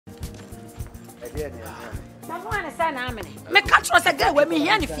My one is an amene. Me catch us again when me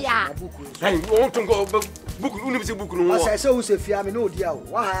hear the fear. Hey, you want to go book universe book no. I say so say fear me no dia.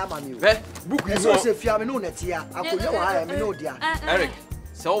 Why am I? Book you so say fear me no netia. Akonya why me no dia. Eric,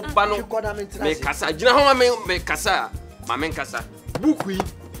 so bano me kasa gina ho me kasa. Ma men kasa. Book yi.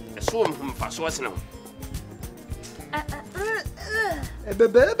 So mfa so asena.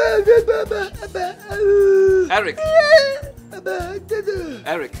 Eric.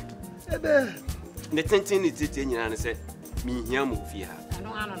 Eric. The tension is it in and said, me here move here. I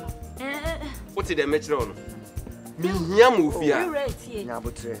don't know. What did the metro? Me here move here.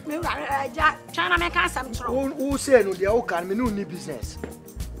 China make us some trouble. Who say no, the can me no need business.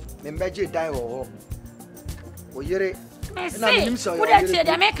 Me meje die or yere. Messi, would I say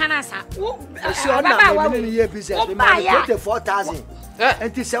the Americanasa? Oh, year business. 24,000.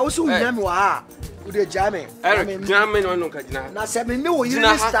 And this also Yamwa. Would the jammy? Eric, German or no Kajana? Now, 7 no, you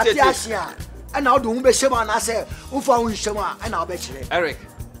start Yasia. And now do be Shema and I say, who found Shema and I'll bet you. Eric,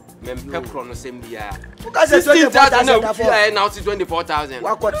 Pepper on the same year. Because 16,000 now to 24,000.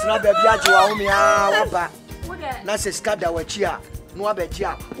 What not be Biajo? That's a scada with chia. No bet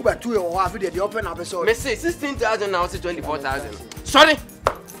ya. Who bet 2 or half the open episode. May say 16,000 now to 24,000. Sorry.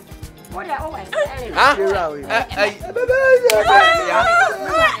 What are always?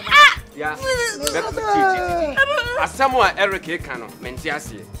 Yeah. As someone Eric Cano,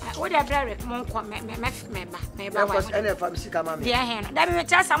 Mentiasi. What a very monk, me was any family come. Dear hand, that will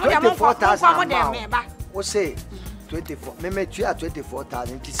tell someone 24,000. What say 24? Me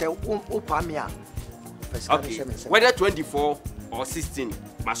 24,000. He said, Opamia. Okay, whether 24 or 16,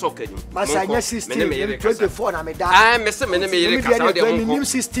 Masoka. Masanya 16, 24, I made I miss a minute,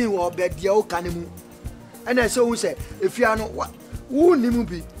 16 or bed the old canimu. And I so say, if you are not what. Who nimu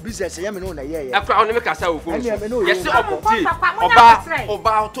be business ya me no na ye ye. Akra oni me kasa wo phone. Yes,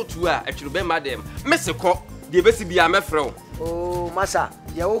 oba to a actually be madam. Me se ko de be si bia me frɛ. Oh, masa,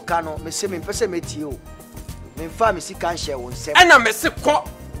 ye wo ka no me se me pese meti o. Me fa me sika nhye wo nsem. E na me se ko.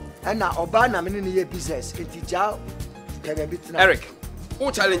 E na oba na me ne ye business. Enti ja kebe bitina. Eric,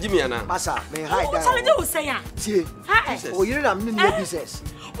 who challenge me ana? Masa, me hide down. Challenge who say ya? Tie. O yire na me ne ye business.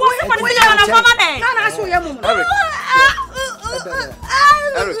 What you want to na mama me? Na so ye mu.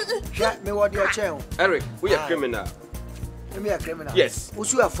 Eric, me what your chair. Eric, we are criminal. We are criminal. Yes.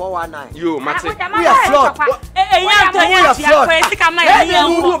 Who's you are 419? You, Mate. We are fraud. We are fraud.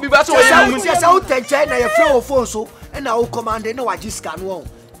 You be back to yes, I will take China your flow phone so and I will command no I just scan one.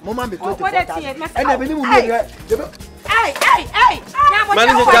 Mama be 24,000. And I believe Hey.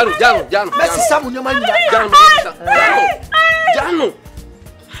 Manager Jano. Messi Samu your man. Jano.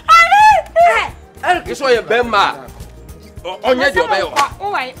 Eric, you saw your Bemba. On your job. Oh,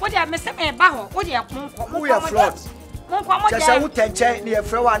 what are Mr. Baho? What are we are fraud? Just I would take China near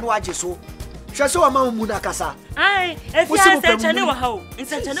Frewa and watch so. Just so a man Munakasa. Aye, if you are such a new home, in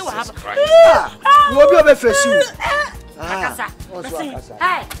such a new house. We'll be able to face you.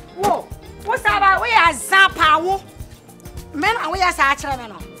 Hey, whoa, what's about we are Zapa? Men are we as a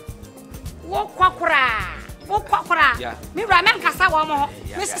channel. Walk quackra. Me ramen Casawa,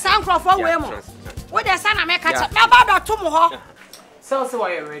 Mrs. Sancroft for Wemo. What the son I make catch up about tomorrow. So,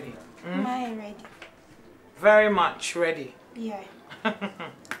 are you ready? Am I ready? Very much ready. Yeah.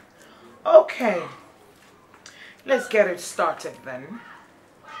 Okay. Let's get it started then.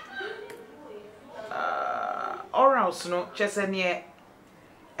 Or else no, just any a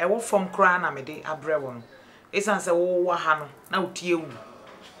walk from Cran Amede Abrewon. It's answer oh wahano, now tiu.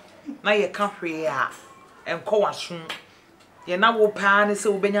 Now you can't hear and call us soon. Ye now will pan is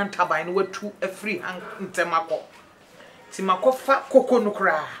so benyan tabine were two a free hand in Temako. Timako fat cocoa no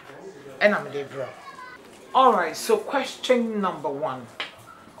cry. And I'm a bro. Alright, so question number 1.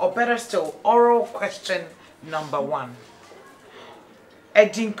 Or better still, oral question number 1.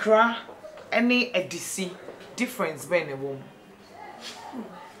 Edinkra, any edisi difference between a woman?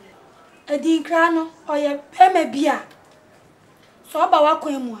 Edinkra no, or ye peme bia. So about what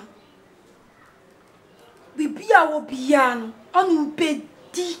Bibia wo biano, onu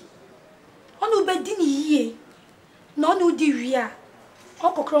bedi ni ye, no nu di wia,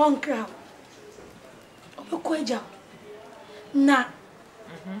 okokro onkra, okweja, na,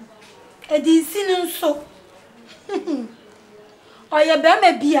 edi sinu nso, oye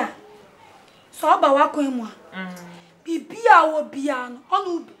beme bia, so aba wako emwa, bibia wo biano,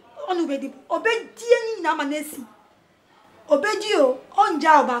 onu bedi, obedi ni na manesi, obedi o,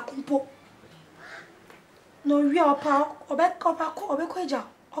 onja oba kumpo. No, we are power, or back up, or bequaja,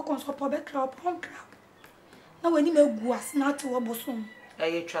 or consort, or back up, on crap. Now, when you make was not to a bosom.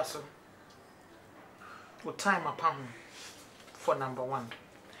 A trustle. What time upon for number 1.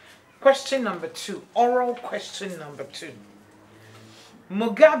 Question number 2. Oral question number 2.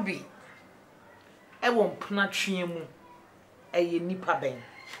 Mugabe won pnatwe mu eye nipa ben.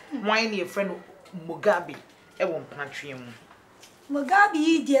 Why na your friend Mugabe won pnatwe mu?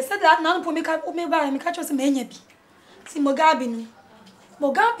 Mugabe dey said that na no me catch us me nya bi. Si Mugabe ni.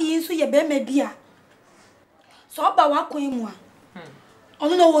 Mugabe nso ye be ma bia. So ba wa kwan mu a.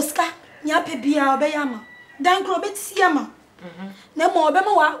 Ono no woska nya pe bia obeya ma. Dan kro betia ma. Na mo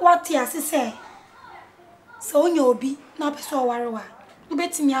obema wa tie ase se. So onya obi na pe so warewa.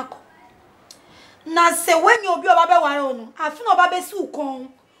 Ubetimi akọ. Na se wenye obi oba be ware ono. Afi na oba be si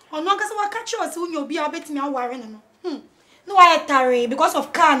ukon. Ono nkasa wa catch us wenye obi a obetimi aware no. No why tare because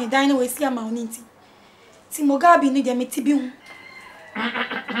of car ni dan we see ama oni nti. Ti Mugabe ni de meti bi hu.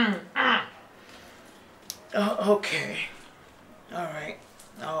 Okay. All right.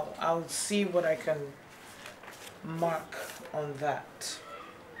 I'll see what I can mark on that.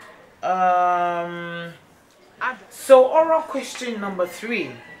 So oral question number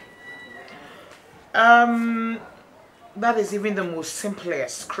 3. That is even the most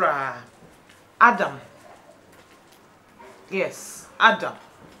simplest. Adam. Yes, Adam.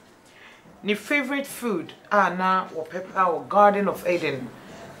 Ni favorite food na or pepper or Garden of Eden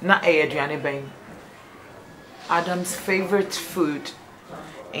na aduane ben. Adam's favorite food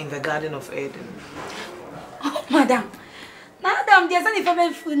in the Garden of Eden. Oh, madam. Na Adam there's any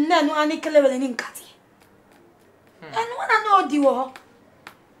favorite food na no ani kele wele ni nkati. And wanna know di wo.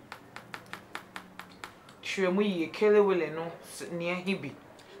 Chwemu ye kele wele no near hibi.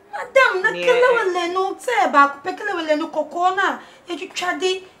 Madam, na kele wele no te ba ku pekele wele no koko na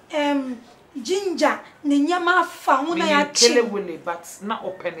etwade ginger ne nyama fa hu na ya chi. Kele wele but na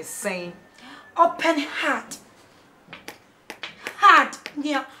open is saying open heart. Heart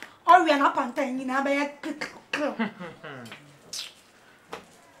yeah. Or we are not pantai ni na ba ya.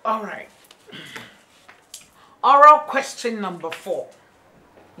 All right. Oral question number 4.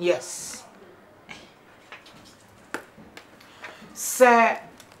 Yes. Sir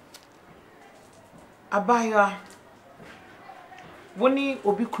Abaya woni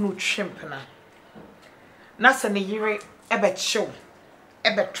obi kunu twempena na se ne yire ebe chew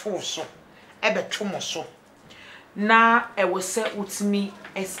ebe to so ebe twom so na e wo se utimi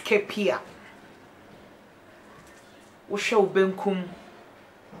escape here wo hwe obenkum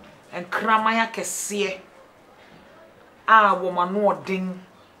enkramaya kese a wo mano odin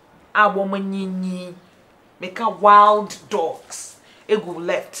a wo manyinyi make wild dogs egu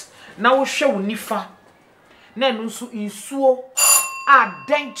left na wo hwe unifa na enu nso insuo a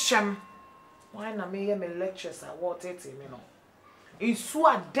denchem why na me me lectures a what it me no insuo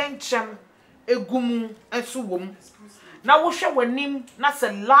a denchem egumu enso wom na wo hwe wanim na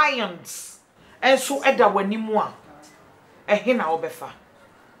se lions enso eda wanim a ehe na obefa.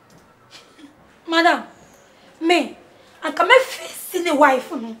 Madam, me aka me face ni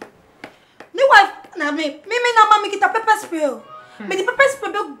wife no. Ni wife na me na mama kita pepper spray. Me di pepper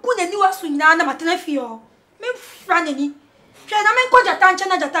spray be gu na ni waso nyina na matena fi o. Me fra na ni. Hwe na me ko jata nche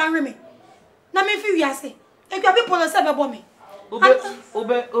na jata nwe me. Na me fi wiase. E gwa people no se be bo me.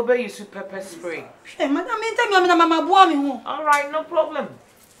 Obe use pepper spray. Hwe madam me tell me na mama boa me ho. All right, no problem.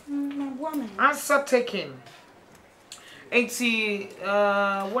 Boa me. Answer taken.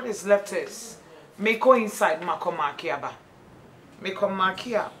 What is left is Meko inside Makomakia ba.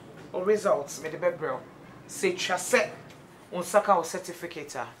 Makomakia or results me the bebro. Say chase unsaka or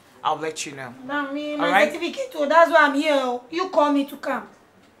certificate. I'll let you know. Now me my certificate, that's why I'm here. You call me to come.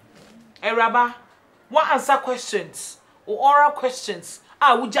 Hey Rabba, what answer questions or oral questions?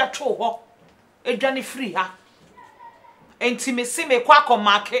 Would ya throw ho? E dwane free ha. Enti me see me kwa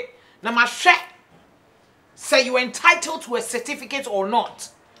market na ma hwe. Say you entitled to a certificate or not.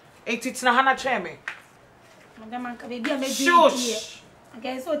 It's na hana cheme. Madam Anka baby I made you.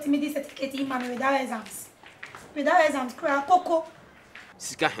 Okay, so to me this certificate in man without exams. Without exams, cry koko.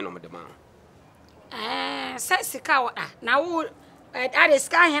 Sika heno madam. Say sika wa na wo ade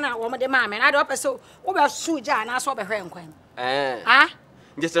sika hena wo madam am na de opeso wo be suja na so be hwe nkwan.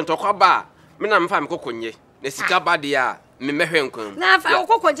 Nje sentokwa ba me na mfa me kokonye. Na sika ba de a me mehwe nkwan. Na fa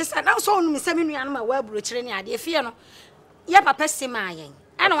kokonje sa na so onu me se me nua no ma wa aburo kire ne ade fie no. Ye papa sima ayen.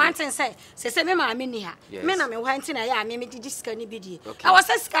 And one thing say me ma me ha. Me na me ho anti na ya me digi sika ni bidie. I was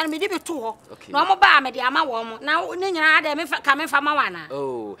sika me di be to ho. No mo ba me de ama wo mo. Na ne nyina ade me ka me fa ma wana.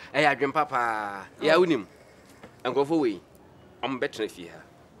 Oh, adwen papa. Ya unim. Enkofo we. Am betre fie ha.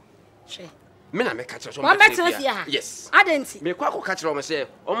 She. Me na me ka kire so mo betre fie ha. Yes. Adenti. Me kwa ko ka kire o me say,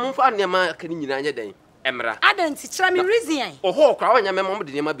 o mo fa ne ma ka ni nyina anya den. Emra. Adenti kire me reason ai. Oho kwa wanya me mo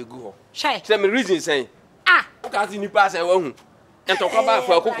de ne ma begu ho. She. Kire me reason say. Ah, O ka ti ni pa say wa hu. Ntokwa ba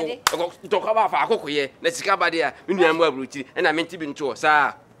fa akoko. Ntokwa ba fa akoko ye. Na sika ba de a me nua mu abruchi. E na menti bi nto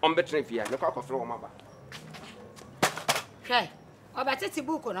sa on betre fia. Me kwa akofre wo maba. Hwɛ. Obatete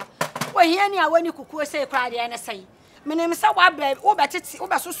buku no. Wo hia ni a wani kukuo sei kra de na sei. Menim sa wa ba wo betete wo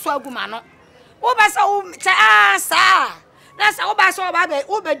besoso aguma no. Wo ba sa wo sa. Na sa wo ba so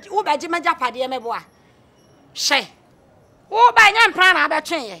wo ba gima japade me bo a. Hwɛ. Wo ba nya mpra na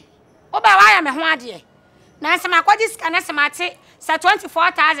abetwen ye. Wo ba wa ya me ho ade. Na se makwaji sika na se mate sa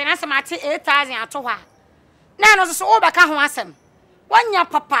 24,000 na se mate 8,000 ato ha. Na no so wo be ka ho asem. Wanya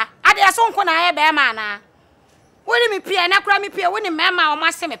papa ade so nko na ye be ma na. Woni mi pie na kura mi pie woni mema o ma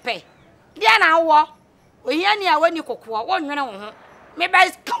se me pe. Dia na wo. Ohia ni a wani kokoa wo nwene wo ho. Me ba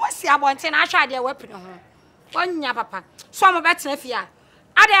ka wasi abonte na ahwa ade wa pini ho. Wanya papa. So mo betena fia.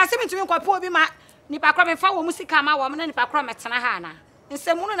 Ade asem ntumi nkwapo obi ma nipa kura me fa wo musika ma wo me na nipa kura metena ha na.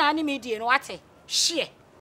 Nsemu no na ani me die no wate. Hye.